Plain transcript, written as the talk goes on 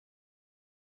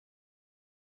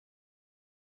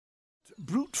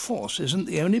brute force isn't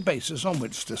the only basis on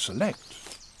which to select.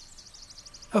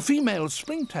 A female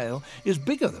springtail is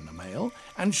bigger than a male,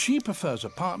 and she prefers a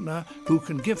partner who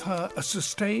can give her a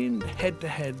sustained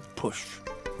head-to-head push.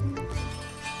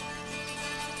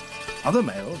 Other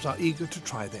males are eager to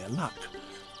try their luck,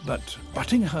 but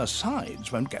butting her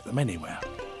sides won't get them anywhere.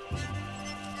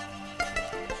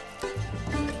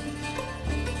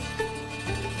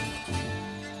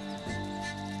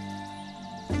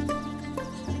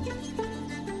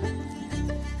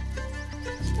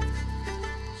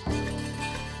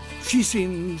 She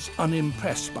seems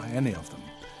unimpressed by any of them,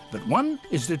 but one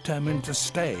is determined to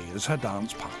stay as her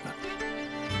dance partner.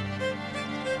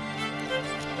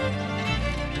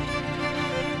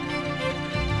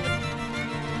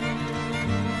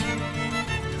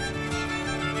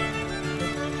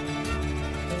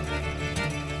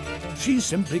 She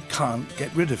simply can't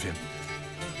get rid of him.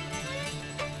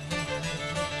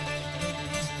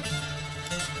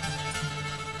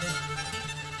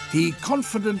 He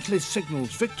confidently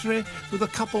signals victory with a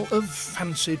couple of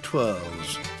fancy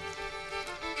twirls.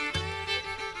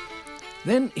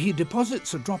 Then he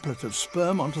deposits a droplet of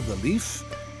sperm onto the leaf,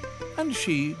 and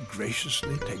she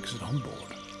graciously takes it on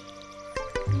board.